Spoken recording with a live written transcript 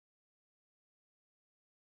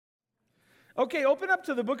Okay, open up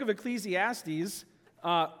to the book of Ecclesiastes,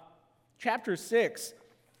 chapter 6.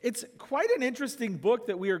 It's quite an interesting book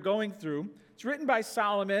that we are going through. It's written by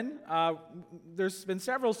Solomon. There's been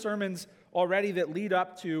several sermons already that lead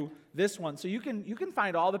up to this one. So you can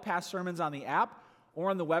find all the past sermons on the app or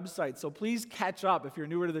on the website. So please catch up if you're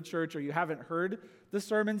newer to the church or you haven't heard the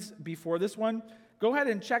sermons before this one. Go ahead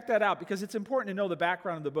and check that out because it's important to know the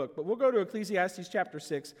background of the book. But we'll go to Ecclesiastes chapter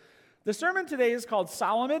 6. The sermon today is called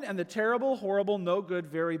Solomon and the Terrible, Horrible, No Good,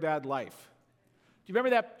 Very Bad Life. Do you remember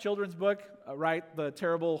that children's book, right? The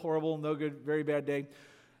Terrible, Horrible, No Good, Very Bad Day.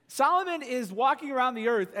 Solomon is walking around the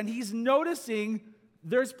earth and he's noticing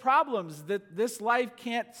there's problems that this life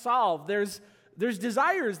can't solve. There's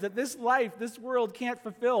desires that this world can't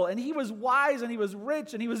fulfill. And he was wise and he was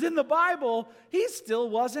rich and he was in the Bible. He still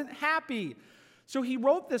wasn't happy. So he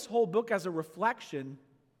wrote this whole book as a reflection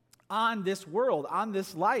on this world, on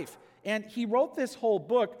this life. And he wrote this whole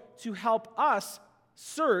book to help us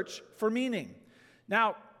search for meaning.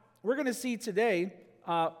 Now, we're going to see today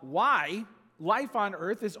why life on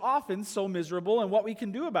earth is often so miserable and what we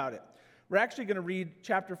can do about it. We're actually going to read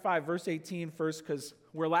chapter 5, verse 18 first, because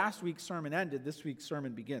where last week's sermon ended, this week's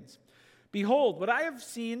sermon begins. Behold, what I have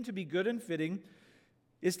seen to be good and fitting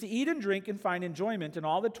is to eat and drink and find enjoyment in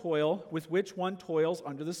all the toil with which one toils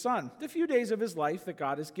under the sun, the few days of his life that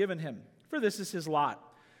God has given him. For this is his lot.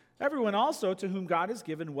 Everyone also to whom God has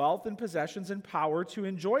given wealth and possessions and power to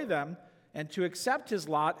enjoy them and to accept his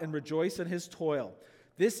lot and rejoice in his toil.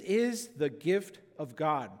 This is the gift of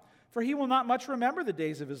God. For he will not much remember the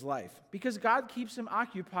days of his life, because God keeps him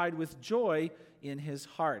occupied with joy in his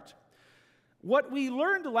heart. What we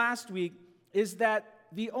learned last week is that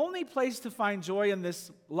the only place to find joy in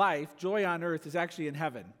this life, joy on earth, is actually in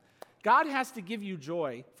heaven. God has to give you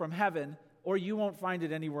joy from heaven, or you won't find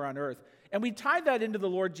it anywhere on earth. And we tie that into the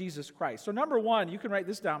Lord Jesus Christ. So number one, you can write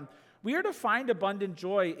this down. We are to find abundant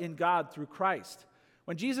joy in God through Christ.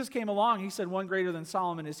 When Jesus came along, he said, one greater than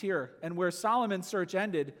Solomon is here. And where Solomon's search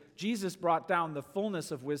ended, Jesus brought down the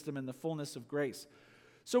fullness of wisdom and the fullness of grace.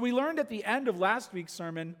 So we learned at the end of last week's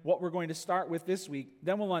sermon what we're going to start with this week.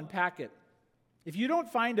 Then we'll unpack it. If you don't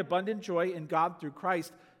find abundant joy in God through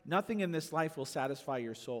Christ, nothing in this life will satisfy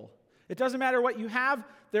your soul. It doesn't matter what you have,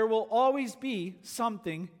 there will always be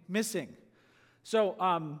something missing. So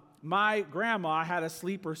my grandma had a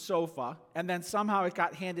sleeper sofa, and then somehow it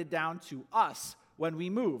got handed down to us when we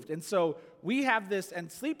moved. And so we have this,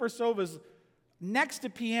 and sleeper sofas next to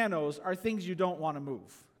pianos are things you don't want to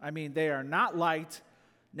move. I mean, they are not light.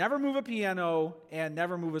 Never move a piano and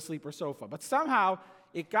never move a sleeper sofa. But somehow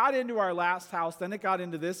it got into our last house, then it got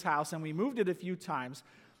into this house, and we moved it a few times.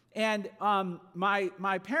 And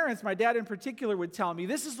my parents, my dad in particular, would tell me,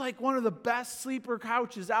 this is like one of the best sleeper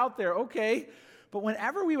couches out there. Okay. But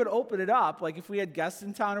whenever we would open it up, like if we had guests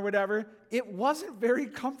in town or whatever, it wasn't very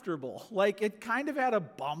comfortable. Like it kind of had a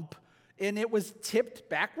bump and it was tipped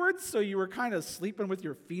backwards, so you were kind of sleeping with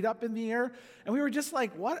your feet up in the air. And we were just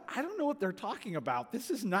like, what? I don't know what they're talking about. This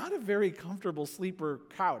is not a very comfortable sleeper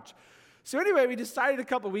couch. So anyway, we decided a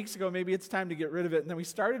couple weeks ago, maybe it's time to get rid of it. And then we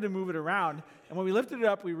started to move it around. And when we lifted it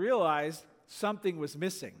up, we realized something was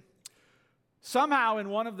missing. Somehow in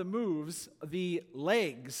one of the moves, the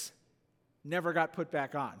legs never got put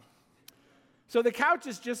back on. So the couch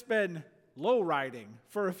has just been low riding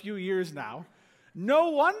for a few years now. No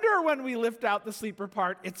wonder when we lift out the sleeper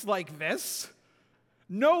part, it's like this.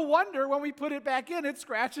 No wonder when we put it back in, it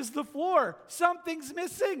scratches the floor. Something's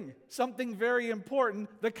missing. Something very important,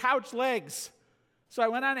 the couch legs. So I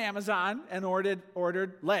went on Amazon and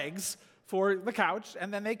ordered legs for the couch,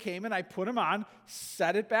 and then they came and I put them on,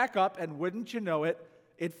 set it back up, and wouldn't you know it,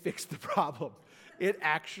 it fixed the problem. It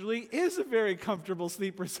actually is a very comfortable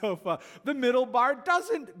sleeper sofa. The middle bar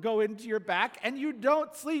doesn't go into your back, and you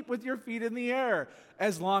don't sleep with your feet in the air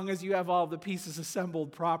as long as you have all the pieces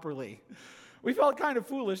assembled properly. We felt kind of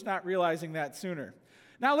foolish not realizing that sooner.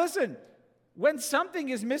 Now listen, when something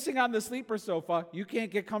is missing on the sleeper sofa, you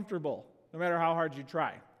can't get comfortable, no matter how hard you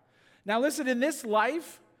try. Now listen, in this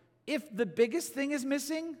life, if the biggest thing is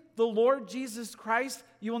missing, the Lord Jesus Christ,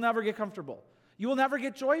 you will never get comfortable. You will never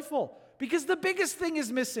get joyful. Because the biggest thing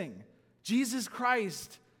is missing. Jesus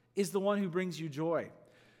Christ is the one who brings you joy.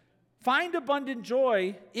 Find abundant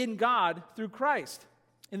joy in God through Christ.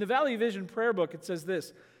 In the Valley Vision prayer book, it says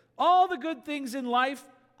this: all the good things in life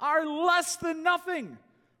are less than nothing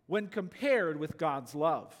when compared with God's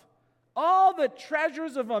love. All the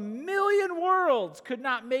treasures of 1,000,000 worlds could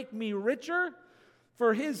not make me richer,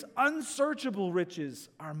 for his unsearchable riches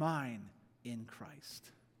are mine in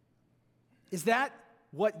Christ. Is that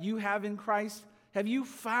what you have in Christ? Have you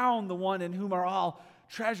found the one in whom are all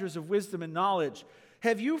treasures of wisdom and knowledge?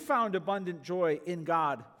 Have you found abundant joy in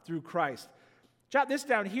God through Christ? Jot this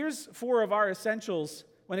down. Here's 4 of our essentials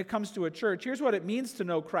when it comes to a church. Here's what it means to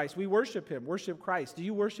know Christ. We worship him, worship Christ. Do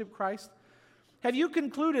you worship Christ? Have you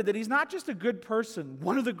concluded that he's not just a good person,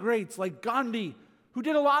 one of the greats like Gandhi, who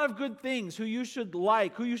did a lot of good things, who you should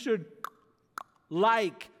like, who you should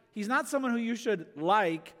like? He's not someone who you should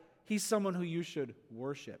like. He's someone who you should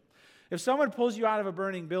worship. If someone pulls you out of a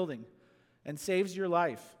burning building and saves your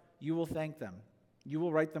life, you will thank them. You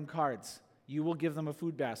will write them cards. You will give them a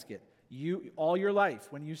food basket. All your life,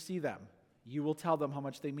 when you see them, you will tell them how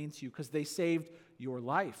much they mean to you because they saved your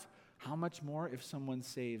life. How much more if someone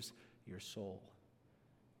saves your soul?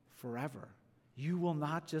 Forever. You will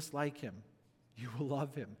not just like him. You will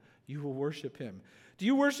love him. You will worship him. Do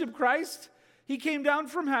you worship Christ? He came down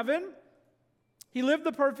from heaven. He lived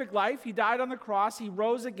the perfect life. He died on the cross. He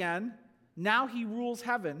rose again. Now he rules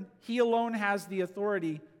heaven. He alone has the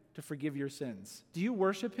authority to forgive your sins. Do you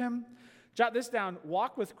worship him? Jot this down.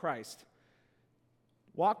 Walk with Christ.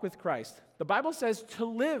 Walk with Christ. The Bible says to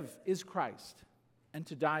live is Christ and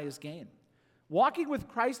to die is gain. Walking with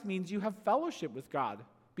Christ means you have fellowship with God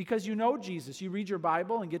because you know Jesus. You read your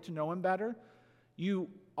Bible and get to know him better. You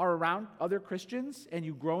are around other Christians and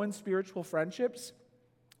you grow in spiritual friendships.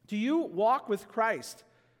 Do you walk with Christ,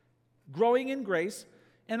 growing in grace?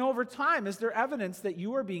 And over time, is there evidence that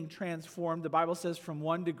you are being transformed? The Bible says from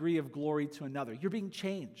one degree of glory to another. You're being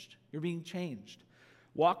changed. You're being changed.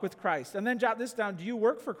 Walk with Christ. And then jot this down. Do you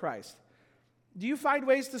work for Christ? Do you find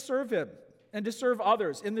ways to serve him and to serve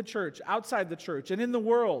others in the church, outside the church, and in the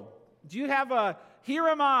world? Do you have a, here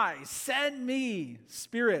am I, send me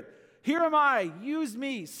spirit? Here am I, use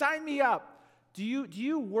me, sign me up. Do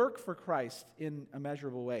you work for Christ in a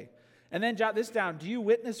measurable way? And then jot this down. Do you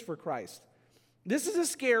witness for Christ? This is a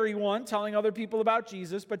scary one, telling other people about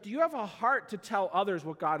Jesus, but do you have a heart to tell others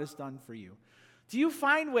what God has done for you? Do you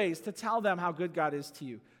find ways to tell them how good God is to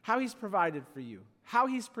you, how he's provided for you, how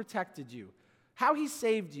he's protected you, how he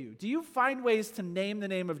saved you? Do you find ways to name the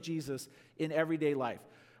name of Jesus in everyday life?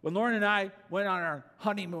 When Lauren and I went on our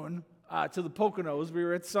honeymoon to the Poconos, we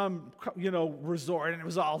were at some, resort, and it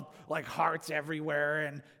was all like hearts everywhere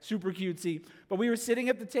and super cutesy. But we were sitting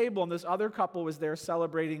at the table, and this other couple was there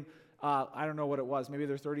celebrating, I don't know what it was, maybe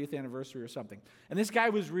their 30th anniversary or something. And this guy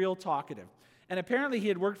was real talkative. And apparently he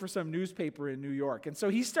had worked for some newspaper in New York. And so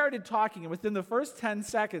he started talking, and within the first 10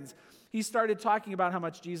 seconds, he started talking about how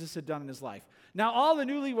much Jesus had done in his life. Now, all the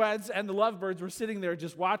newlyweds and the lovebirds were sitting there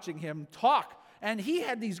just watching him talk. And he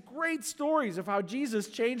had these great stories of how Jesus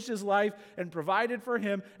changed his life and provided for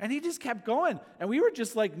him. And he just kept going. And we were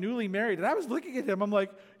just like newly married. And I was looking at him. I'm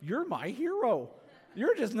like, you're my hero.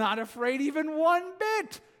 You're just not afraid even one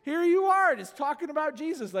bit. Here you are just talking about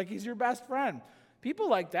Jesus like he's your best friend. People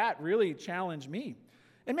like that really challenge me.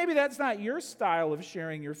 And maybe that's not your style of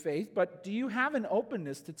sharing your faith, but do you have an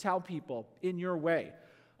openness to tell people in your way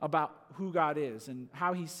about who God is and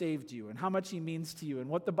how he saved you and how much he means to you and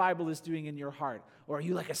what the Bible is doing in your heart? Or are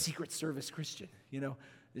you like a Secret Service Christian?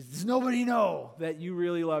 Does nobody know that you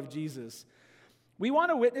really love Jesus? We want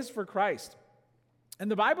to witness for Christ. And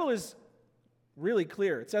the Bible is really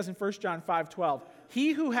clear. It says in 1 John 5:12,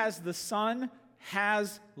 he who has the Son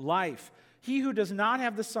has life. He who does not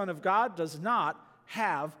have the Son of God does not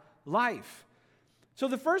have life. So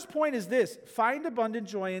the first point is this: find abundant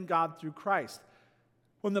joy in God through Christ.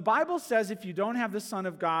 When the Bible says if you don't have the Son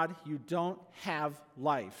of God, you don't have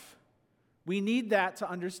life, we need that to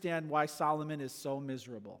understand why Solomon is so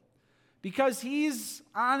miserable. Because he's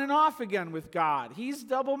on and off again with God. He's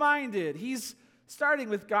double-minded. He's starting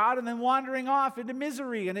with God and then wandering off into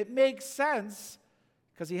misery. And it makes sense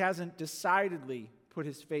because he hasn't decidedly put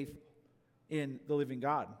his faith in the living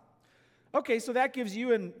God. Okay, so that gives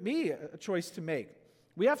you and me a choice to make.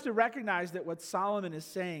 We have to recognize that what Solomon is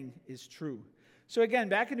saying is true. So again,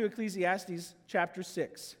 back into Ecclesiastes chapter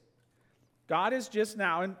 6. God is just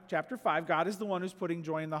now, in chapter 5, God is the one who's putting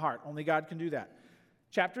joy in the heart. Only God can do that.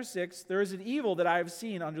 Chapter 6, there is an evil that I have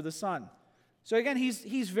seen under the sun. So again,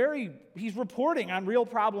 he's reporting on real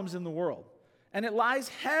problems in the world. And it lies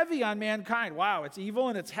heavy on mankind. Wow, it's evil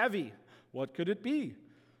and it's heavy. What could it be?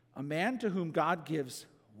 A man to whom God gives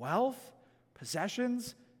wealth,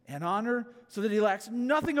 possessions, and honor, so that he lacks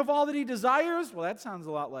nothing of all that he desires? Well, that sounds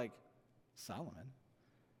a lot like Solomon.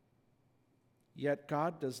 Yet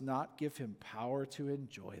God does not give him power to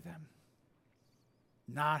enjoy them.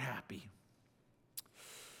 Not happy.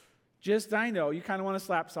 I know, you kind of want to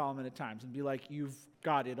slap Solomon at times and be like, you've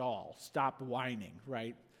got it all. Stop whining,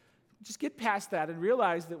 right? Just get past that and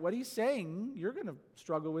realize that what he's saying, you're going to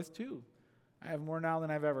struggle with too. I have more now than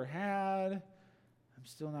I've ever had. I'm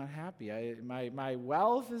still not happy. My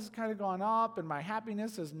wealth has kind of gone up, and my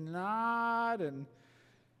happiness has not. And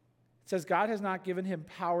it says God has not given him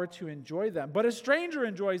power to enjoy them, but a stranger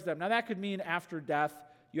enjoys them. Now that could mean after death,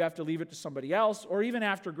 you have to leave it to somebody else, or even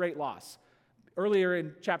after great loss. Earlier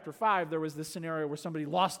in chapter 5, there was this scenario where somebody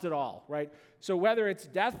lost it all, right? So whether it's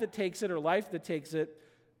death that takes it or life that takes it,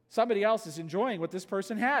 somebody else is enjoying what this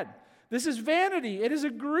person had. This is vanity. It is a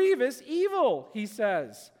grievous evil, he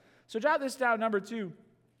says. So jot this down, number 2.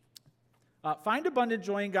 Find abundant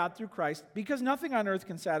joy in God through Christ, because nothing on earth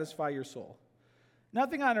can satisfy your soul.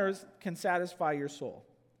 Nothing on earth can satisfy your soul.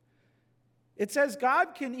 It says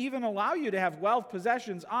God can even allow you to have wealth,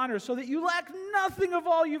 possessions, honor, so that you lack nothing of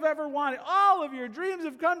all you've ever wanted. All of your dreams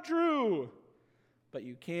have come true, but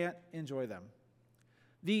you can't enjoy them.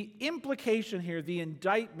 The implication here, the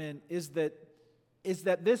indictment, is that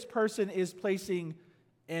this person is placing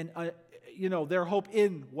their hope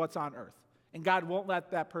in what's on earth. And God won't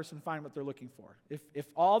let that person find what they're looking for. If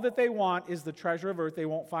all that they want is the treasure of earth, they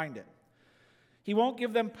won't find it. He won't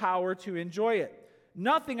give them power to enjoy it.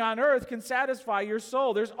 Nothing on earth can satisfy your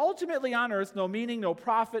soul. There's ultimately on earth no meaning, no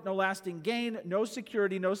profit, no lasting gain, no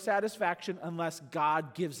security, no satisfaction unless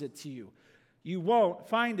God gives it to you. You won't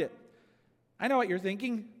find it. I know what you're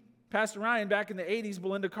thinking. Pastor Ryan, back in the 80s,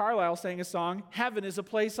 Belinda Carlisle sang a song, "Heaven is a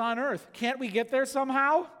place on earth." Can't we get there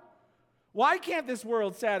somehow? Why can't this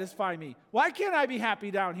world satisfy me? Why can't I be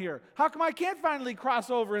happy down here? How come I can't finally cross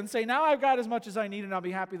over and say, now I've got as much as I need and I'll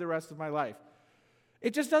be happy the rest of my life?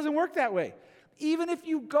 It just doesn't work that way. Even if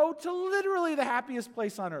you go to literally the happiest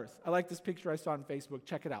place on earth. I like this picture I saw on Facebook.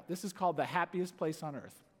 Check it out. This is called the happiest place on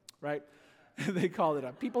earth, right? They call it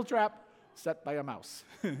a people trap set by a mouse.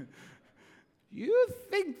 You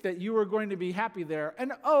think that you are going to be happy there,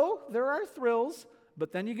 and there are thrills,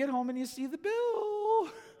 but then you get home and you see the bill,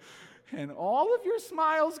 and all of your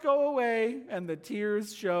smiles go away, and the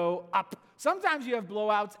tears show up. Sometimes you have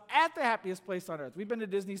blowouts at the happiest place on earth. We've been to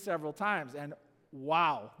Disney several times, and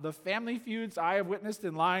wow, the family feuds I have witnessed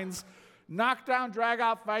in lines, knockdown,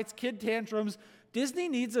 drag-out fights, kid tantrums. Disney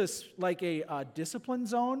needs a discipline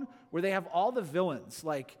zone where they have all the villains,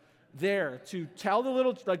 there to tell the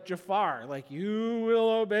little, Jafar, you will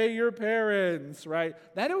obey your parents, right?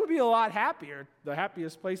 Then it would be a lot happier, the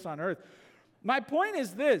happiest place on earth. My point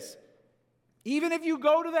is this: even if you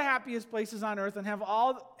go to the happiest places on earth and have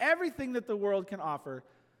everything that the world can offer,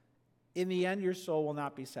 in the end, your soul will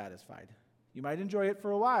not be satisfied. You might enjoy it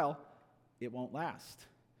for a while, it won't last.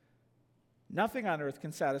 Nothing on earth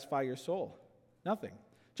can satisfy your soul. Nothing.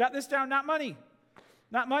 Jot this down, not money.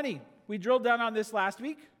 Not money. We drilled down on this last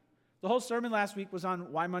week. The whole sermon last week was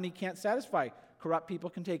on why money can't satisfy. Corrupt people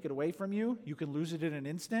can take it away from you. You can lose it in an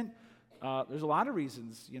instant. There's a lot of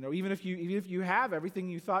reasons. Even if you have everything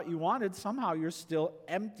you thought you wanted, somehow you're still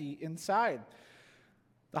empty inside.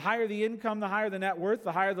 The higher the income, the higher the net worth,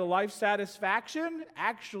 the higher the life satisfaction.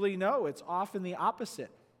 Actually, no, it's often the opposite.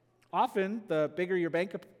 Often, the bigger your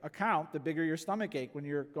bank account, the bigger your stomach ache when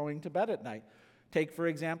you're going to bed at night. Take, for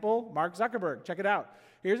example, Mark Zuckerberg. Check it out.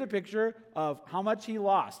 Here's a picture of how much he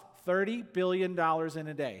lost. $30 billion in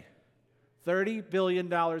a day. $30 billion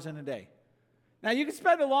in a day. Now, you can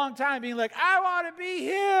spend a long time being like, I want to be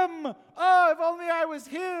him. Oh, if only I was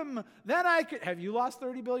him. Then I could. Have you lost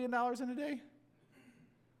 $30 billion in a day?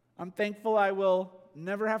 I'm thankful I will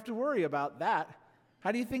never have to worry about that.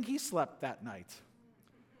 How do you think he slept that night?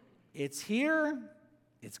 It's here,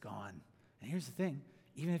 it's gone. And here's the thing,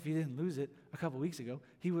 even if he didn't lose it a couple weeks ago,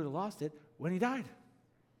 he would have lost it when he died.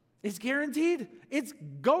 It's guaranteed. It's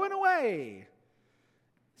going away.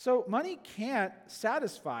 So money can't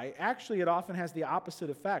satisfy. Actually, it often has the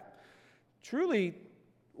opposite effect. Truly,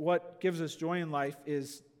 what gives us joy in life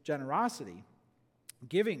is generosity,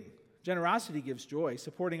 giving. Generosity gives joy,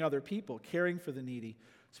 supporting other people, caring for the needy,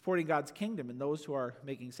 supporting God's kingdom and those who are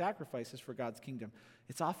making sacrifices for God's kingdom.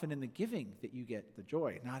 It's often in the giving that you get the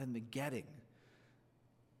joy, not in the getting.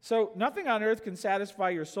 So nothing on earth can satisfy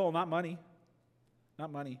your soul, not money.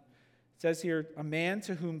 Not money. It says here, a man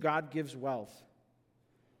to whom God gives wealth.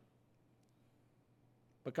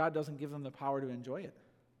 But God doesn't give them the power to enjoy it.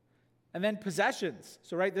 And then possessions.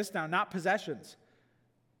 So write this down, not possessions.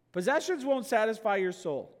 Possessions won't satisfy your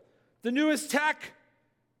soul. The newest tech,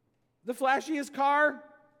 the flashiest car.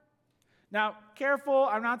 Now, careful,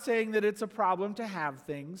 I'm not saying that it's a problem to have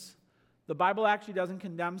things. The Bible actually doesn't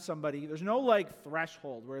condemn somebody. There's no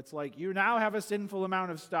threshold where it's you now have a sinful amount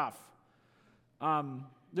of stuff.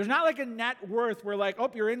 There's not a net worth where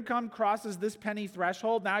your income crosses this penny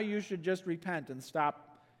threshold, now you should just repent and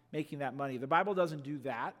stop making that money. The Bible doesn't do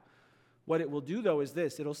that. What it will do, though, is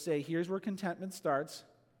this. It'll say, here's where contentment starts.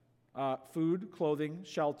 Food, clothing,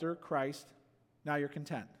 shelter, Christ. now you're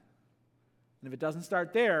content. And if it doesn't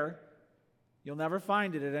start there, you'll never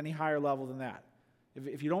find it at any higher level than that.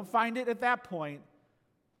 If you don't find it at that point,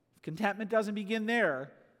 if contentment doesn't begin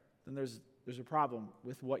there, then there's a problem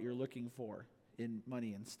with what you're looking for in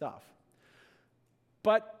money and stuff.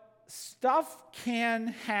 But stuff can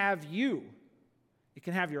have you. It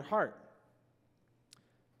can have your heart.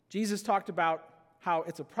 Jesus talked about how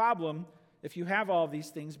it's a problem if you have all these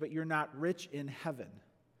things, but you're not rich in heaven,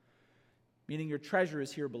 meaning your treasure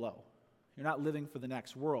is here below. You're not living for the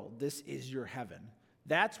next world. This is your heaven.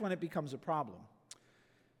 That's when it becomes a problem.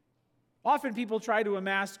 Often people try to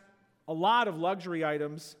amass a lot of luxury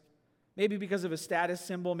items, maybe because of a status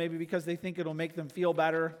symbol, maybe because they think it'll make them feel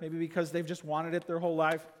better, maybe because they've just wanted it their whole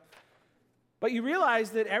life. But you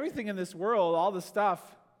realize that everything in this world, all the stuff,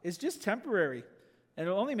 is just temporary, and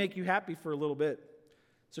it'll only make you happy for a little bit.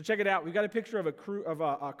 So check it out. We've got a picture of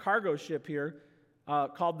a cargo ship here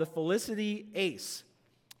called the Felicity Ace.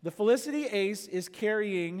 The Felicity Ace is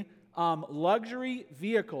carrying luxury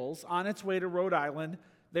vehicles on its way to Rhode Island.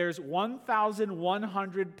 There's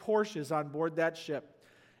 1,100 Porsches on board that ship,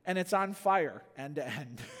 and it's on fire end to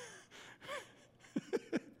end.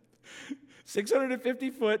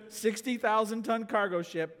 650-foot, 60,000-ton cargo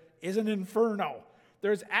ship is an inferno.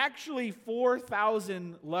 There's actually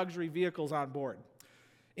 4,000 luxury vehicles on board,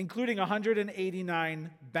 including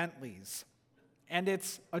 189 Bentleys. And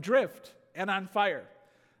it's adrift and on fire.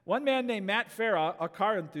 One man named Matt Farah, a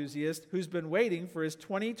car enthusiast, who's been waiting for his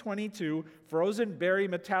 2022 Frozen Berry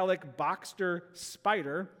Metallic Boxster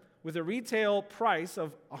Spider with a retail price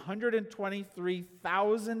of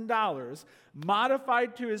 $123,000,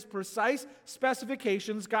 modified to his precise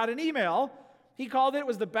specifications, got an email. He called it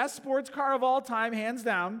was the best sports car of all time, hands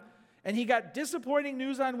down, and he got disappointing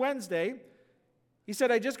news on Wednesday. He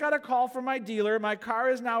said, I just got a call from my dealer. My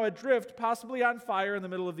car is now adrift, possibly on fire in the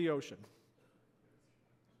middle of the ocean.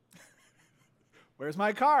 Where's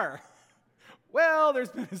my car? Well,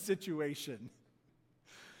 there's been a situation.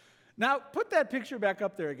 Now, put that picture back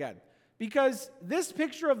up there again, because this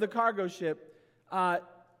picture of the cargo ship,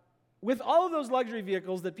 with all of those luxury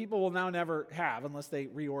vehicles that people will now never have unless they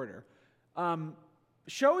reorder,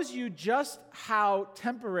 shows you just how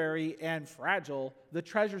temporary and fragile the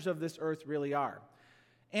treasures of this earth really are.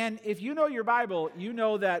 And if you know your Bible, you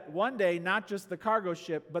know that one day, not just the cargo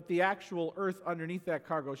ship, but the actual earth underneath that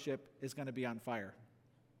cargo ship is going to be on fire.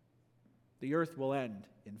 The earth will end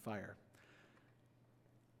in fire.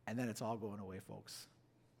 And then it's all going away, folks.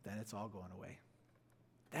 Then it's all going away.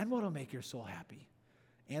 Then what will make your soul happy?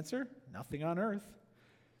 Answer, nothing on earth.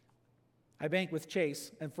 I bank with Chase,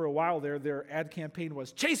 and for a while there, their ad campaign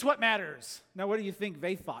was, Chase what matters? Now, what do you think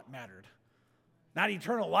they thought mattered? Not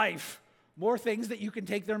eternal life. More things that you can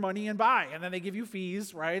take their money and buy. And then they give you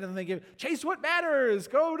fees, right? And then they give, chase what matters.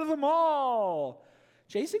 Go to the mall.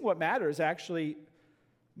 Chasing what matters actually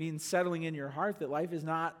means settling in your heart that life is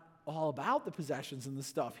not all about the possessions and the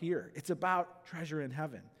stuff here. It's about treasure in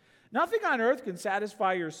heaven. Nothing on earth can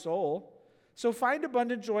satisfy your soul. So find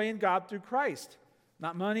abundant joy in God through Christ.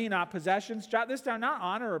 Not money, not possessions. Jot this down, not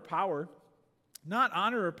honor or power. Not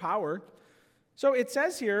honor or power. So it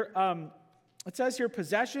says here,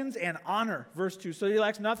 possessions and honor, verse 2. So he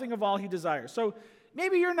lacks nothing of all he desires. So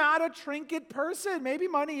maybe you're not a trinket person. Maybe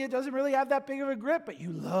money, it doesn't really have that big of a grip, but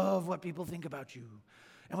you love what people think about you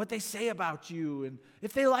and what they say about you, and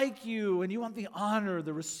if they like you, and you want the honor,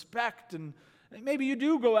 the respect, and maybe you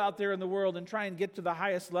do go out there in the world and try and get to the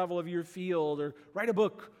highest level of your field, or write a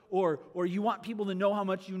book, or you want people to know how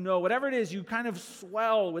much you know. Whatever it is, you kind of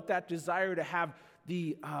swell with that desire to have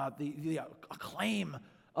the acclaim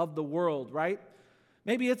of the world, right?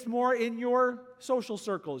 Maybe it's more in your social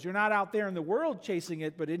circles. You're not out there in the world chasing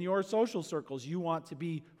it, but in your social circles, you want to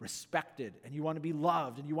be respected, and you want to be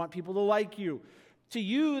loved, and you want people to like you. To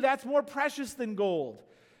you, that's more precious than gold.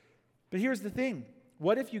 But here's the thing.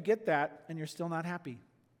 What if you get that and you're still not happy?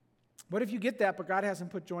 What if you get that, but God hasn't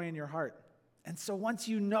put joy in your heart? And so once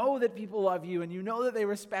you know that people love you, and you know that they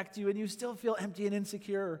respect you, and you still feel empty and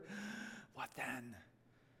insecure, what then?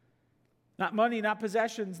 Not money, not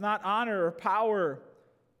possessions, not honor or power.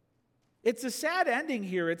 It's a sad ending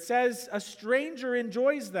here. It says a stranger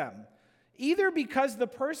enjoys them. Either because the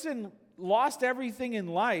person lost everything in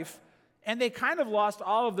life, and they kind of lost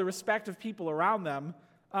all of the respect of people around them,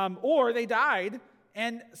 or they died,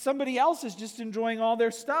 and somebody else is just enjoying all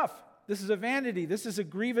their stuff. This is a vanity. This is a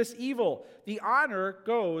grievous evil. The honor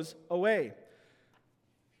goes away.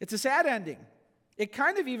 It's a sad ending. It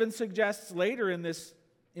kind of even suggests later in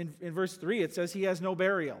verse 3, it says he has no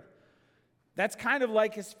burial. That's kind of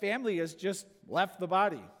like his family has just left the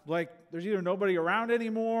body. Like there's either nobody around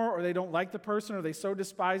anymore, or they don't like the person, or they so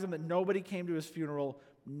despise him that nobody came to his funeral.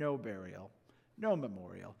 No burial, no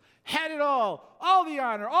memorial. Had it all the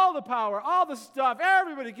honor, all the power, all the stuff.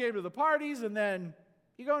 Everybody came to the parties, and then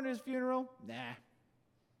you go into his funeral? Nah.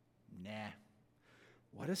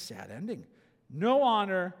 What a sad ending. No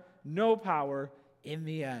honor, no power in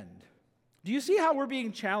the end. Do you see how we're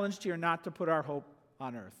being challenged here not to put our hope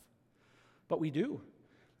on earth? But we do.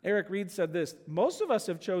 Eric Reed said this: most of us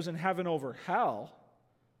have chosen heaven over hell,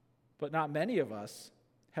 but not many of us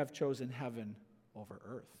have chosen heaven over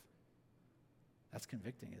earth. That's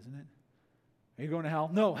convicting, isn't it? Are you going to hell?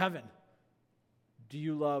 No, heaven. Do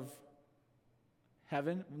you love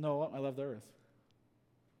heaven? No, I love the earth.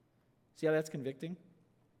 See how that's convicting?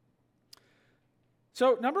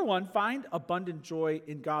 So, number one, find abundant joy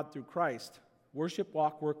in God through Christ. Worship,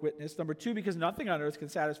 walk, work, witness. Number two, because nothing on earth can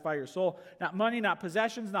satisfy your soul. Not money, not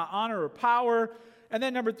possessions, not honor or power. And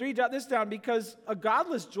then number three, jot this down, because a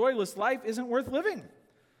godless, joyless life isn't worth living.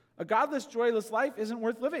 A godless, joyless life isn't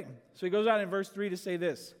worth living. So he goes on in verse 3 to say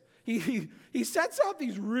this. He sets out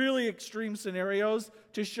these really extreme scenarios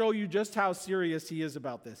to show you just how serious he is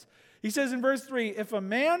about this. He says in verse 3, if a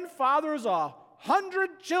man fathers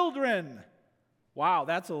 100 children. Wow,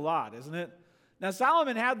 that's a lot, isn't it? Now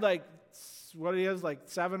Solomon had like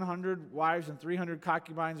 700 wives and 300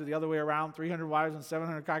 concubines, or the other way around, 300 wives and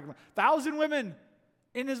 700 concubines. 1,000 women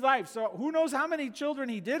in his life. So who knows how many children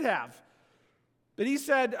he did have. But he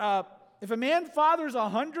said, if a man fathers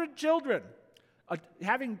 100 children,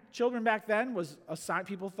 having children back then was a sign.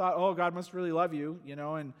 People thought, oh, God must really love you,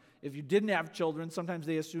 and if you didn't have children, sometimes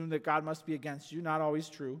they assumed that God must be against you. Not always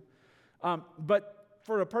true. But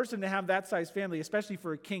for a person to have that size family, especially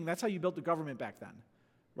for a king, that's how you built the government back then,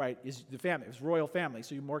 right? Is the family. It was royal family,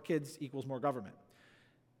 so more kids equals more government.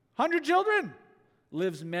 100 children,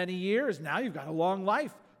 lives many years. Now you've got a long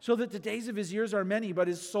life, so that the days of his years are many, but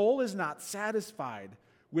his soul is not satisfied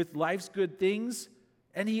with life's good things,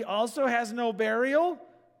 and he also has no burial.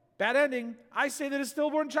 Bad ending. I say that a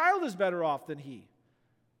stillborn child is better off than he.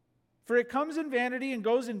 For it comes in vanity and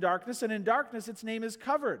goes in darkness, and in darkness its name is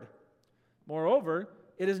covered. Moreover,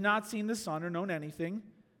 it has not seen the sun or known anything,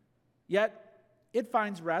 yet it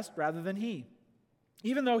finds rest rather than he.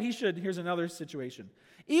 Even though he should, here's another situation,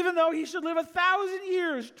 even though he should live 1,000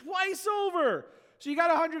 years, twice over. So you got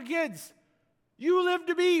 100 kids. You live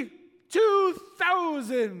to be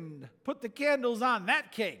 2,000. Put the candles on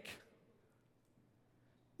that cake.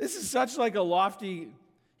 This is such like a lofty,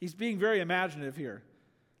 he's being very imaginative here.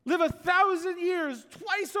 Live 1,000 years,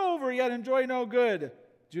 twice over, yet enjoy no good.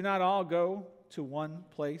 Do not all go to one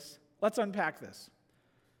place? Let's unpack this.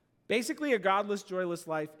 Basically, a godless, joyless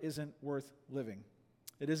life isn't worth living.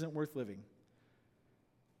 It isn't worth living.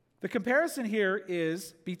 The comparison here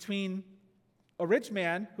is between a rich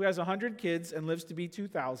man who has 100 kids and lives to be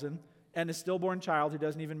 2,000 and a stillborn child who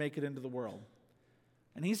doesn't even make it into the world.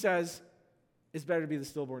 And he says, it's better to be the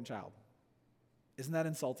stillborn child. Isn't that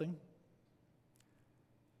insulting?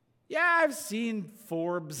 Yeah, I've seen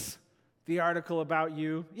Forbes, the article about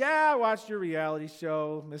you. Yeah, I watched your reality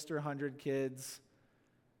show, Mr. 100 Kids.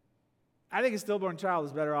 I think a stillborn child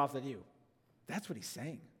is better off than you. That's what he's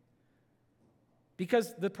saying.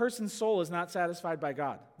 Because the person's soul is not satisfied by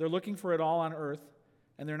God. They're looking for it all on earth,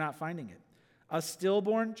 and they're not finding it. A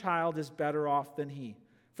stillborn child is better off than he.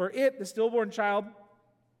 For it, the stillborn child,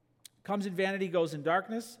 comes in vanity, goes in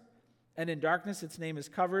darkness, and in darkness its name is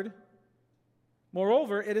covered.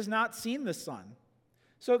 Moreover, it has not seen the sun.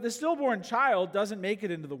 So the stillborn child doesn't make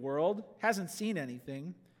it into the world, hasn't seen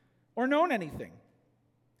anything, or known anything.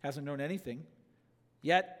 Hasn't known anything.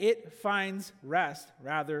 Yet it finds rest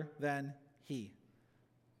rather than he.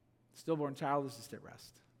 Stillborn child is just at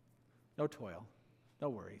rest. No toil, no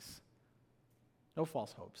worries, no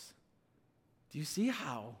false hopes. Do you see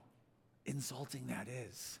how insulting that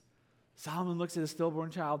is? Solomon looks at a stillborn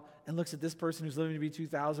child and looks at this person who's living to be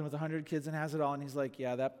 2,000 with 100 kids and has it all, and he's like,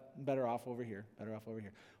 yeah, that better off over here, better off over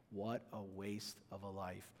here. What a waste of a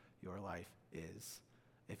life your life is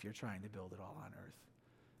if you're trying to build it all on earth.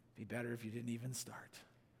 It'd be better if you didn't even start.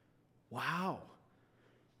 Wow.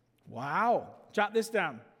 Wow. Jot this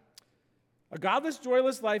down. A godless,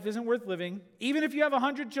 joyless life isn't worth living, even if you have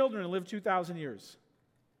 100 children and live 2,000 years.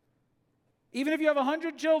 Even if you have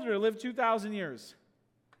 100 children and live 2,000 years.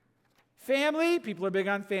 Family, people are big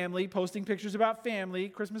on family, posting pictures about family,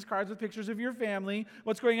 Christmas cards with pictures of your family,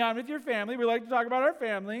 what's going on with your family. We like to talk about our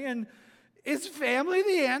family. And is family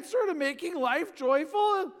the answer to making life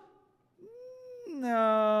joyful?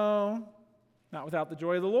 No, not without the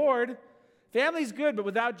joy of the Lord. Family's good, but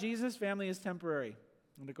without Jesus, family is temporary.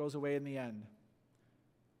 and it goes away in the end.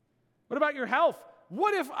 What about your health?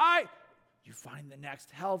 What if you find the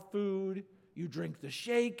next health food, you drink the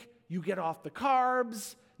shake, you get off the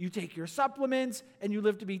carbs, you take your supplements, and you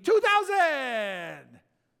live to be 2,000?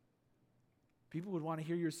 People would want to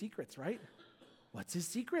hear your secrets, right? What's his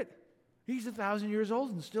secret? He's 1,000 years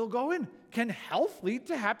old and still going. Can health lead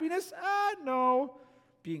to happiness? No.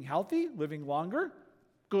 Being healthy, living longer,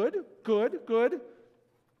 good.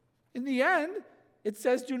 In the end, it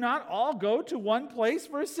says, do not all go to one place.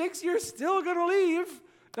 Verse 6, you're still going to leave.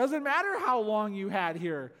 Doesn't matter how long you had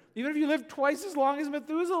here. Even if you live twice as long as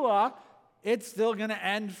Methuselah, it's still going to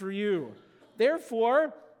end for you.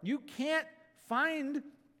 Therefore, you can't find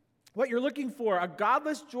what you're looking for. A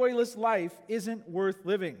godless, joyless life isn't worth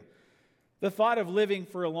living. The thought of living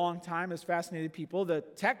for a long time has fascinated people. The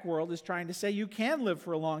tech world is trying to say you can live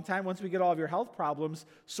for a long time once we get all of your health problems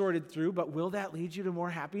sorted through, but will that lead you to more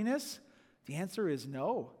happiness? The answer is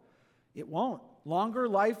no, it won't. Longer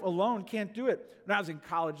life alone can't do it. When I was in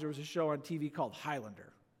college, there was a show on TV called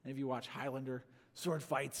Highlander. And if you watch Highlander, sword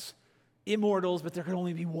fights, immortals, but there could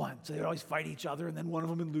only be one. So they'd always fight each other, and then one of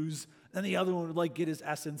them would lose, then the other one would get his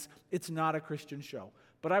essence. It's not a Christian show.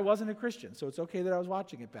 But I wasn't a Christian, so it's okay that I was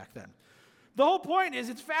watching it back then. The whole point is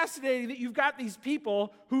it's fascinating that you've got these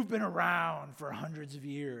people who've been around for hundreds of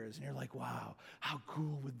years, and you're like, wow, how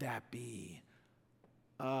cool would that be?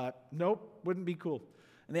 Nope, wouldn't be cool.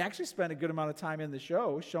 And they actually spent a good amount of time in the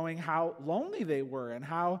show showing how lonely they were and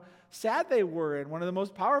how sad they were. And one of the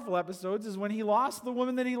most powerful episodes is when he lost the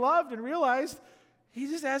woman that he loved and realized he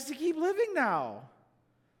just has to keep living now.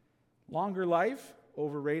 Longer life,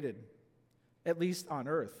 overrated, at least on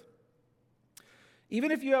earth.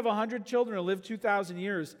 Even if you have 100 children who live 2,000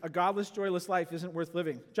 years, a godless, joyless life isn't worth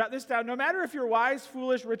living. Jot this down. No matter if you're wise,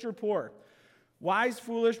 foolish, rich, or poor. Wise,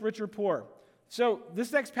 foolish, rich, or poor. So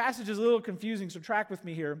this next passage is a little confusing, so track with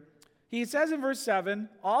me here. He says in verse 7,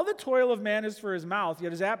 all the toil of man is for his mouth,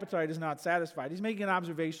 yet his appetite is not satisfied. He's making an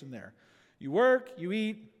observation there. You work, you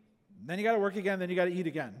eat, then you got to work again, then you got to eat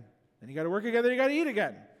again. Then you got to work again, then you got to eat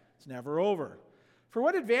again. It's never over. For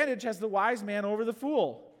what advantage has the wise man over the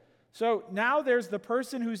fool? So now there's the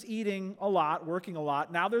person who's eating a lot, working a lot.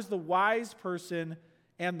 Now there's the wise person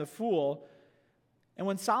and the fool. And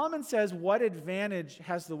when Solomon says, what advantage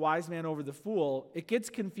has the wise man over the fool, it gets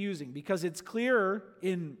confusing because it's clear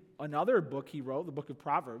in another book he wrote, the book of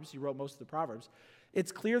Proverbs. He wrote most of the Proverbs.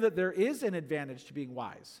 It's clear that there is an advantage to being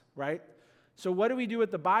wise, right? So what do we do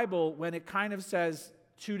with the Bible when it kind of says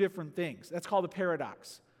two different things? That's called a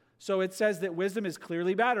paradox. So it says that wisdom is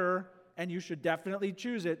clearly better, and you should definitely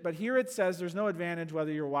choose it. But here it says there's no advantage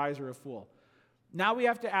whether you're wise or a fool. Now we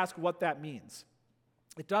have to ask what that means.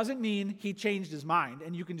 It doesn't mean he changed his mind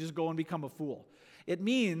and you can just go and become a fool. It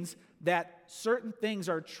means that certain things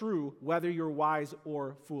are true whether you're wise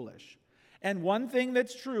or foolish. And one thing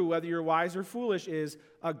that's true whether you're wise or foolish is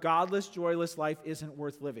a godless, joyless life isn't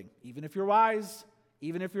worth living. Even if you're wise,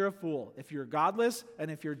 even if you're a fool. If you're godless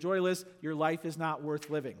and if you're joyless, your life is not worth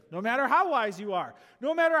living. No matter how wise you are,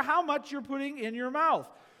 no matter how much you're putting in your mouth.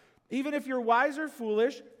 Even if you're wise or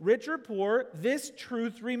foolish, rich or poor, this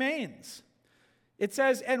truth remains. It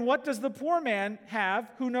says, and what does the poor man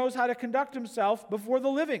have who knows how to conduct himself before the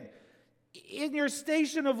living? In your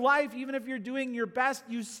station of life, even if you're doing your best,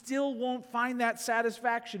 you still won't find that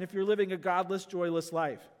satisfaction if you're living a godless, joyless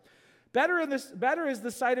life. Better is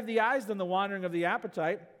the sight of the eyes than the wandering of the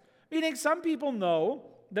appetite. Meaning some people know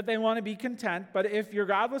that they want to be content, but if you're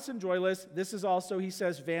godless and joyless, this is also, he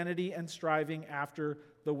says, vanity and striving after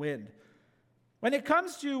the wind. When it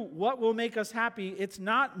comes to what will make us happy, it's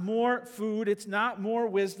not more food, it's not more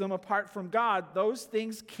wisdom apart from God. Those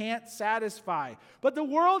things can't satisfy. But the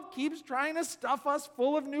world keeps trying to stuff us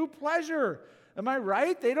full of new pleasure. Am I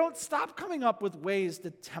right? They don't stop coming up with ways to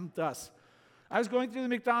tempt us. I was going through the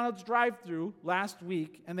McDonald's drive-thru last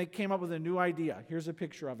week, and they came up with a new idea. Here's a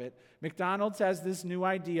picture of it. McDonald's has this new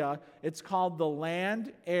idea. It's called the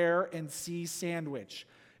Land, Air, and Sea Sandwich.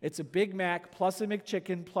 It's a Big Mac plus a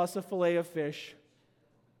McChicken plus a filet of fish.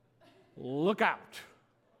 Look out.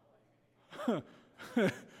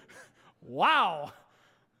 Wow.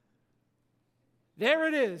 There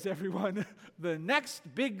it is, everyone. The next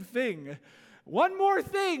big thing. One more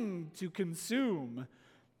thing to consume.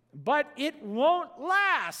 But it won't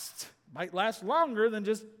last. Might last longer than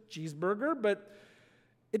just cheeseburger, but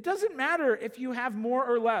it doesn't matter if you have more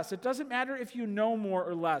or less. It doesn't matter if you know more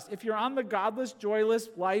or less. If you're on the godless, joyless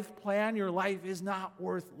life plan, your life is not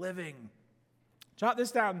worth living. Jot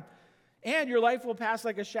this down. And your life will pass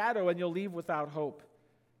like a shadow and you'll leave without hope.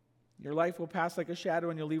 Your life will pass like a shadow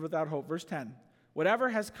and you'll leave without hope. Verse 10. Whatever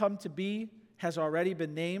has come to be has already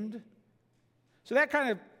been named. So that kind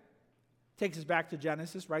of takes us back to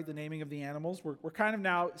Genesis, right? The naming of the animals. We're kind of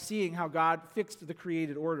now seeing how God fixed the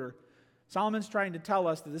created order. Solomon's trying to tell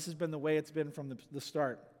us that this has been the way it's been from the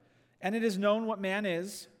start. And it is known what man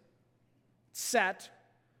is, set.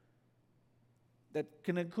 That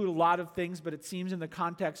can include a lot of things, but it seems in the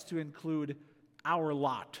context to include our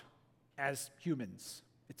lot as humans.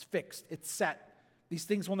 It's fixed, it's set. These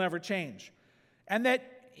things will never change. And that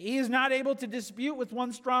he is not able to dispute with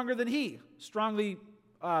one stronger than he. Strongly,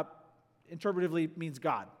 interpretively means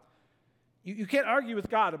God. You can't argue with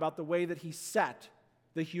God about the way that he set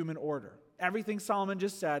the human order. Everything Solomon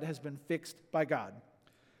just said has been fixed by God.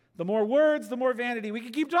 The more words, the more vanity. We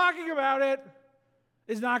can keep talking about it.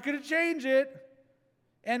 It's not going to change it.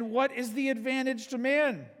 And what is the advantage to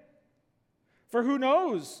man? For who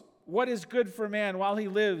knows what is good for man while he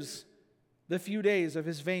lives the few days of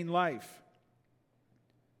his vain life?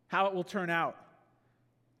 How it will turn out,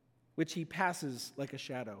 which he passes like a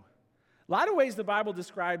shadow. A lot of ways the Bible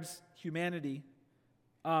describes humanity.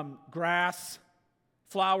 Grass,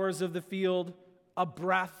 flowers of the field, a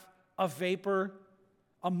breath, a vapor,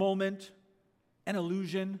 a moment, an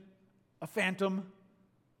illusion, a phantom.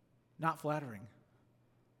 Not flattering.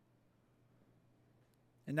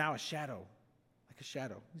 And now a shadow, like a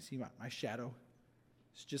shadow. You see my shadow?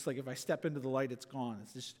 It's just like if I step into the light, it's gone.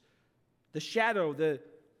 It's just the shadow,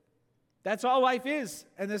 that's all life is.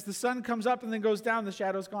 And as the sun comes up and then goes down, the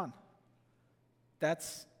shadow's gone.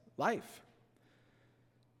 That's life.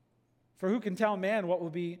 For who can tell man what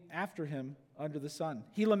will be after him under the sun?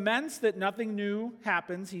 He laments that nothing new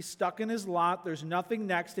happens. He's stuck in his lot. There's nothing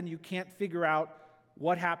next, and you can't figure out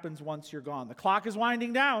what happens once you're gone. The clock is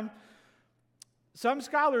winding down. Some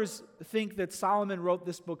scholars think that Solomon wrote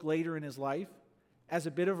this book later in his life as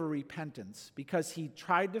a bit of a repentance because he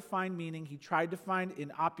tried to find meaning, he tried to find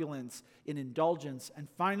in opulence, in indulgence, and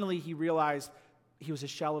finally he realized he was a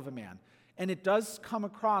shell of a man. And it does come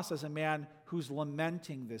across as a man who's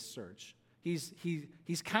lamenting this search. He's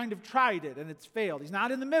kind of tried it and it's failed. He's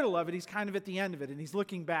not in the middle of it, he's kind of at the end of it, and he's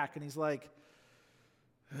looking back and he's like,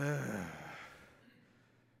 it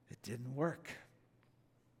didn't work.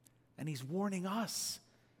 And he's warning us.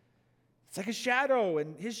 It's like a shadow,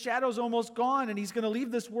 and his shadow's almost gone, and he's going to leave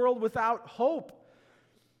this world without hope.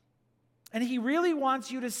 And he really wants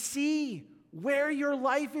you to see where your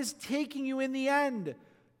life is taking you in the end.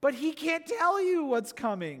 But he can't tell you what's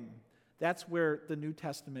coming. That's where the New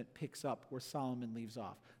Testament picks up, where Solomon leaves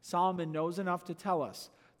off. Solomon knows enough to tell us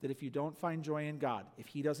that if you don't find joy in God, if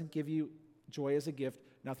he doesn't give you joy as a gift,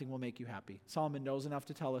 nothing will make you happy. Solomon knows enough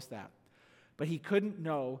to tell us that. But he couldn't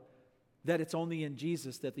know that it's only in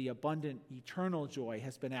Jesus that the abundant, eternal joy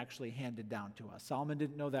has been actually handed down to us. Solomon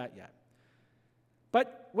didn't know that yet.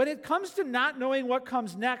 But when it comes to not knowing what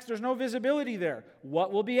comes next, there's no visibility there.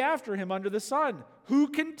 What will be after him under the sun? Who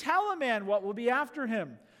can tell a man what will be after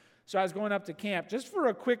him? So I was going up to camp just for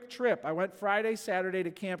a quick trip. I went Friday, Saturday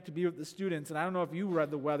to camp to be with the students, and I don't know if you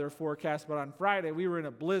read the weather forecast, but on Friday we were in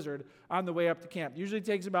a blizzard on the way up to camp. Usually it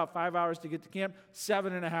takes about 5 hours to get to camp,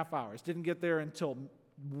 7.5 hours. Didn't get there until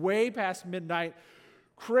way past midnight.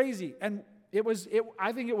 Crazy. And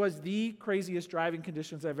I think it was the craziest driving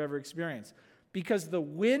conditions I've ever experienced because the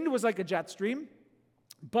wind was like a jet stream,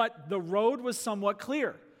 but the road was somewhat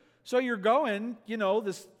clear. So you're going,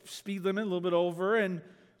 this speed limit a little bit over, and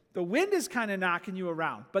the wind is kind of knocking you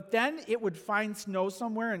around. But then it would find snow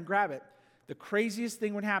somewhere and grab it. The craziest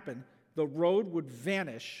thing would happen. The road would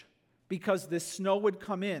vanish because the snow would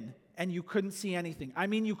come in and you couldn't see anything. I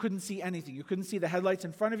mean, you couldn't see anything. You couldn't see the headlights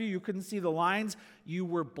in front of you. You couldn't see the lines. You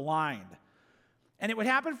were blind. And it would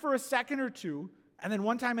happen for a second or two, and then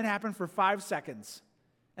one time it happened for 5 seconds.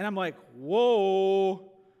 And I'm like,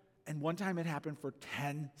 whoa. And one time it happened for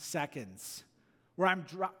 10 seconds. Where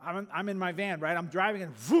I'm in my van, right? I'm driving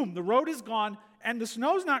and boom, the road is gone and the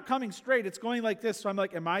snow's not coming straight. It's going like this. So I'm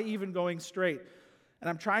like, am I even going straight? And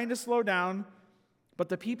I'm trying to slow down, but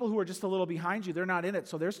the people who are just a little behind you, they're not in it,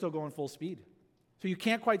 so they're still going full speed. So you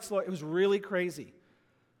can't quite slow. It was really crazy.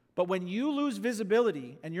 But when you lose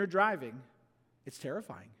visibility and you're driving, it's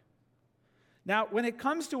terrifying. Now, when it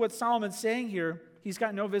comes to what Solomon's saying here, he's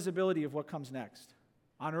got no visibility of what comes next,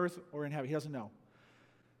 on earth or in heaven. He doesn't know.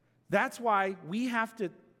 That's why we have to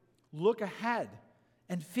look ahead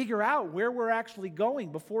and figure out where we're actually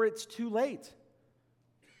going before it's too late.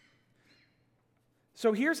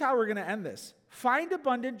 So here's how we're going to end this. Find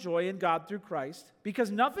abundant joy in God through Christ,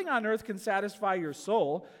 because nothing on earth can satisfy your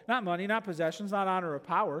soul, not money, not possessions, not honor or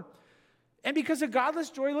power, and because a godless,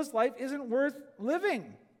 joyless life isn't worth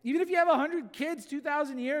living. Even if you have 100 kids,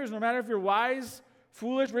 2,000 years, no matter if you're wise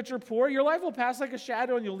foolish, rich, or poor, your life will pass like a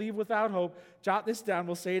shadow and you'll leave without hope. Jot this down.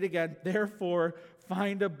 We'll say it again. Therefore,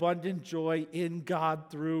 find abundant joy in God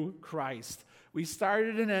through Christ. We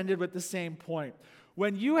started and ended with the same point.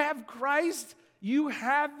 When you have Christ, you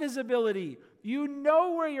have visibility. You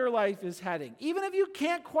know where your life is heading. Even if you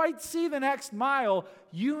can't quite see the next mile,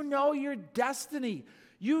 you know your destiny.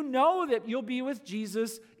 You know that you'll be with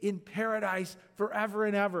Jesus in paradise forever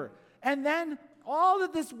and ever. And then all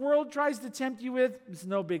that this world tries to tempt you with is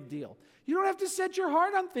no big deal. You don't have to set your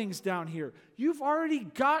heart on things down here. You've already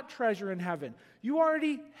got treasure in heaven. You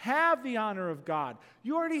already have the honor of God.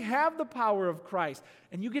 You already have the power of Christ.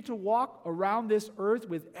 And you get to walk around this earth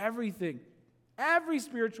with everything, every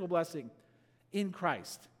spiritual blessing in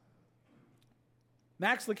Christ.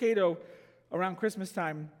 Max Lucado, around Christmas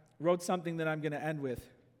time, wrote something that I'm going to end with.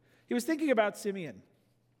 He was thinking about Simeon.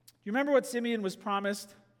 Do you remember what Simeon was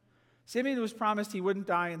promised? Simeon was promised he wouldn't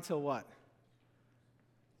die until what?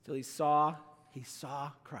 Until he saw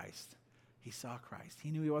Christ. He saw Christ. He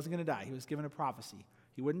knew he wasn't going to die. He was given a prophecy.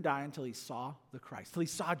 He wouldn't die until he saw the Christ, until he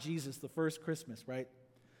saw Jesus the first Christmas, right?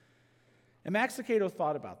 And Max Lucado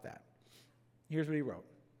thought about that. Here's what he wrote.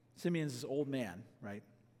 Simeon's this old man, right?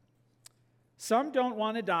 Some don't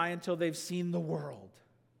want to die until they've seen the world.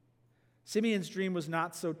 Simeon's dream was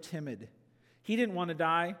not so timid. He didn't want to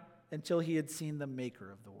die until he had seen the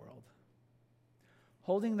maker of the world.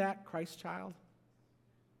 Holding that Christ child,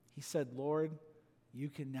 he said, Lord, you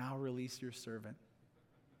can now release your servant.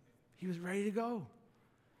 He was ready to go.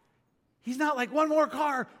 He's not like one more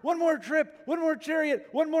car, one more trip, one more chariot,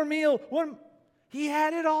 one more meal. He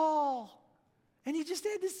had it all. And he just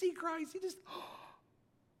had to see Christ.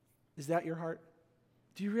 Is that your heart?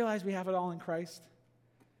 Do you realize we have it all in Christ?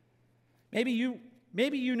 Maybe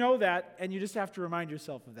you know that, and you just have to remind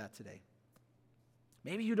yourself of that today.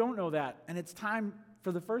 Maybe you don't know that, and it's time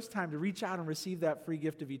for the first time to reach out and receive that free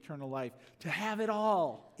gift of eternal life, to have it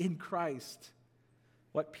all in Christ.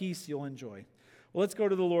 What peace you'll enjoy. Well, let's go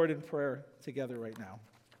to the Lord in prayer together right now.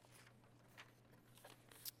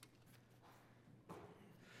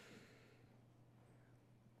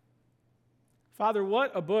 Father,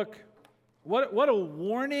 what a book. What a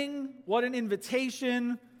warning. What an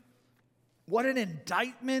invitation. What an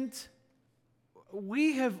indictment.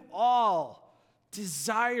 We have all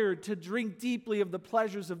desired to drink deeply of the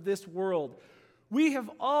pleasures of this world. We have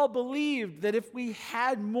all believed that if we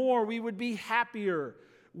had more, we would be happier.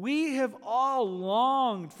 We have all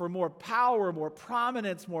longed for more power, more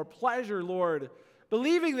prominence, more pleasure, Lord,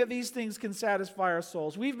 believing that these things can satisfy our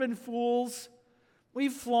souls. We've been fools.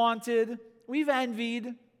 We've flaunted. We've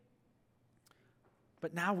envied.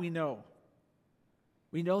 But now we know.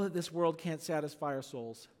 We know that this world can't satisfy our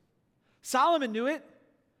souls. Solomon knew it.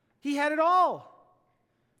 He had it all.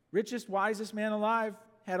 Richest, wisest man alive,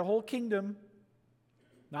 had a whole kingdom.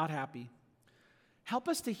 Not happy. Help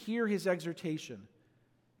us to hear his exhortation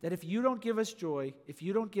that if you don't give us joy, if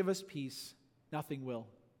you don't give us peace, nothing will.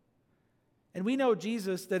 And we know,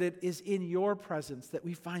 Jesus, that it is in your presence that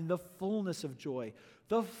we find the fullness of joy,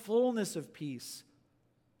 the fullness of peace.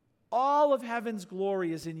 All of heaven's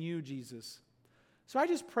glory is in you, Jesus. So I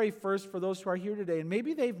just pray first for those who are here today, and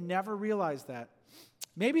maybe they've never realized that.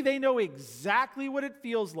 Maybe they know exactly what it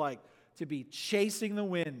feels like to be chasing the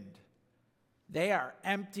wind. They are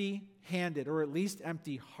empty-handed, or at least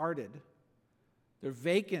empty-hearted. They're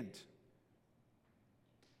vacant.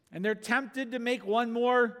 And they're tempted to make one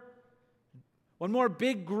more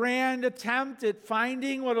big grand attempt at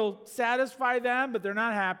finding what will satisfy them, but they're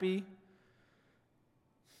not happy.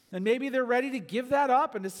 And maybe they're ready to give that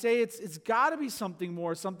up and to say it's got to be something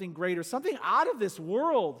more, something greater, something out of this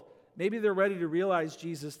world. Maybe they're ready to realize,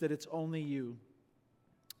 Jesus, that it's only you.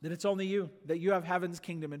 That it's only you. That you have heaven's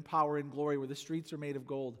kingdom and power and glory where the streets are made of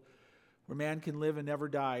gold, where man can live and never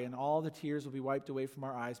die, and all the tears will be wiped away from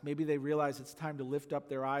our eyes. Maybe they realize it's time to lift up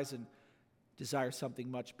their eyes and desire something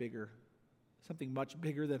much bigger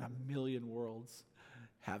than a million worlds,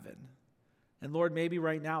 heaven. And Lord, maybe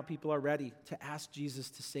right now people are ready to ask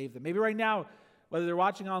Jesus to save them. Maybe right now, whether they're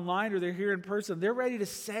watching online or they're here in person, they're ready to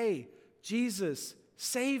say, Jesus,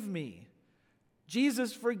 save me.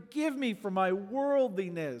 Jesus, forgive me for my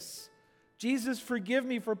worldliness. Jesus, forgive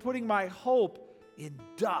me for putting my hope in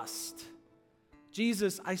dust.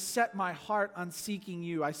 Jesus, I set my heart on seeking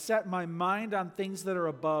you. I set my mind on things that are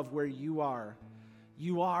above where you are.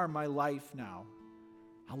 You are my life now.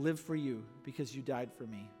 I'll live for you because you died for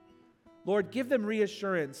me. Lord, give them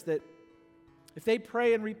reassurance that if they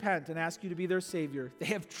pray and repent and ask you to be their Savior, they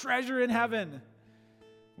have treasure in heaven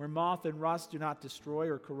where moth and rust do not destroy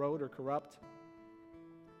or corrode or corrupt.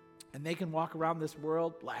 And they can walk around this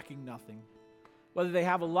world lacking nothing. Whether they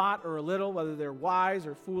have a lot or a little, whether they're wise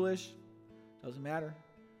or foolish, doesn't matter.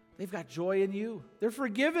 They've got joy in you. They're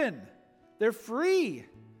forgiven. They're free.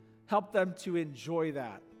 Help them to enjoy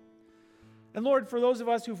that. And Lord, for those of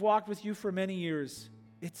us who've walked with you for many years,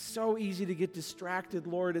 it's so easy to get distracted,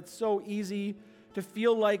 Lord. It's so easy to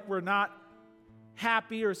feel like we're not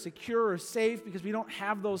happy or secure or safe because we don't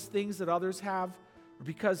have those things that others have, or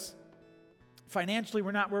because financially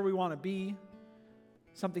we're not where we want to be.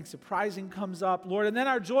 Something surprising comes up, Lord, and then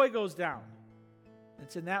our joy goes down.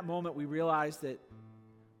 It's in that moment we realize that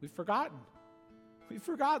we've forgotten. We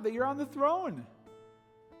forgot that you're on the throne.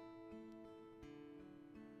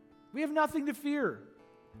 We have nothing to fear.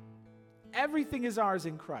 Everything is ours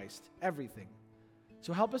in Christ. Everything.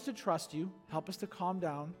 So help us to trust you. Help us to calm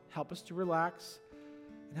down. Help us to relax.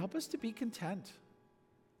 And help us to be content.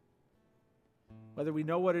 Whether we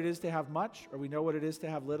know what it is to have much or we know what it is to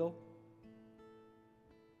have little,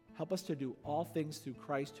 help us to do all things through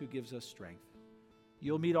Christ who gives us strength.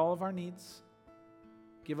 You'll meet all of our needs.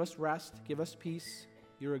 Give us rest. Give us peace.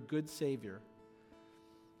 You're a good Savior.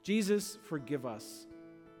 Jesus, forgive us.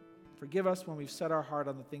 Forgive us when we've set our heart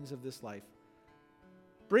on the things of this life.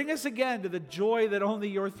 Bring us again to the joy that only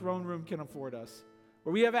your throne room can afford us,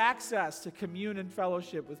 where we have access to commune and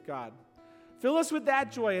fellowship with God. Fill us with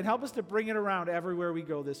that joy and help us to bring it around everywhere we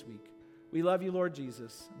go this week. We love you, Lord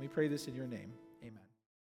Jesus, and we pray this in your name.